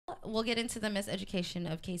we'll get into the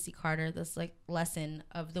miseducation of Casey Carter. This like lesson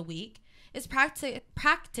of the week is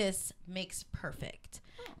practice makes perfect.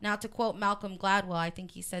 Now, to quote Malcolm Gladwell, I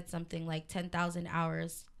think he said something like 10,000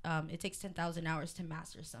 hours. It takes 10,000 hours to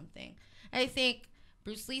master something. I think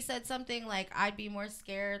Bruce Lee said something like, I'd be more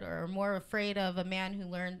scared or more afraid of a man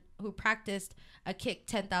who practiced a kick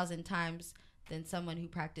 10,000 times than someone who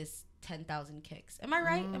practiced 10,000 kicks. Am I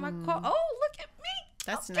right? Am I oh, look at me.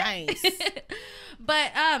 That's nice.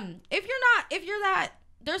 But if you're that,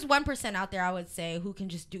 there's 1% out there, I would say, who can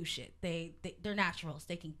just do shit. They're naturals.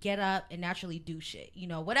 They can get up and naturally do shit. You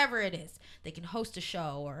know, whatever it is. They can host a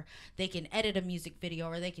show, or they can edit a music video,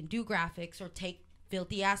 or they can do graphics, or take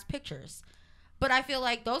filthy ass pictures. But I feel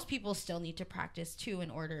like those people still need to practice too in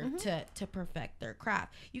order to perfect their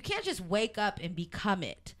craft. You can't just wake up and become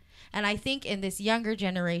it. And I think in this younger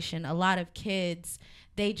generation, a lot of kids,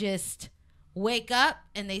 they just wake up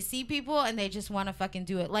and they see people and they just want to fucking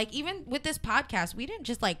do it. Like, even with this podcast, we didn't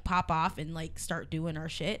just like pop off and like start doing our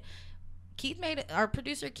shit. Our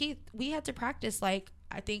producer Keith, we had to practice. Like,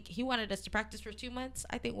 I think he wanted us to practice for 2 months.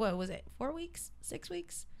 I think, what was it, 4 weeks, 6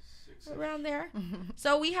 weeks, around there.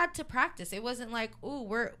 So we had to practice. It wasn't like,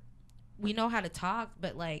 ooh, we know how to talk,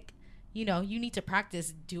 but like, you know, you need to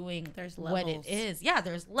practice doing what it is. Yeah,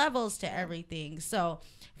 there's levels to everything. So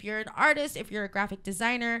if you're an artist, if you're a graphic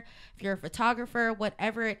designer, if you're a photographer,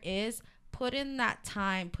 whatever it is, put in that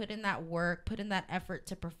time, put in that work, put in that effort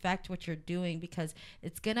to perfect what you're doing, because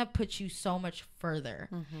it's going to put you so much further.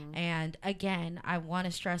 And again, I want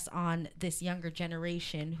to stress on this younger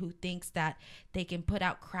generation who thinks that they can put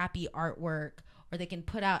out crappy artwork, or they can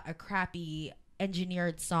put out a crappy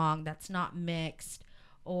engineered song that's not mixed,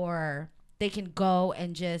 or they can go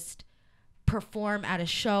and just perform at a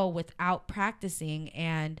show without practicing,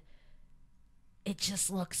 and it just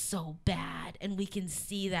looks so bad, and we can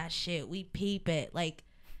see that shit. We peep it, like,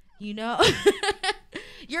 you know.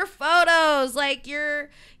 Your photos, like your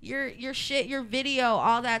shit, your video,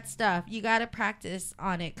 all that stuff, you gotta practice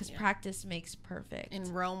on it, because practice makes perfect. And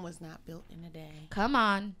Rome was not built in a day. Come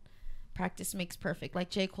on, practice makes perfect.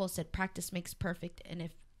 Like J. Cole said, practice makes perfect. And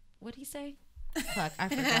if, what'd he say? Fuck, I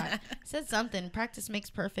forgot. Said something. Practice makes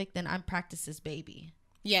perfect, and I'm practice's baby.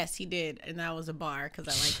 Yes, he did, and that was a bar because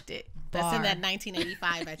I liked it. That's in that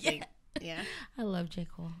 1985, I think. Yeah. I love J.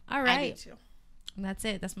 Cole. All right. I do too. And that's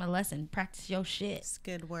it. That's my lesson. Practice your shit. It's a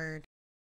good word.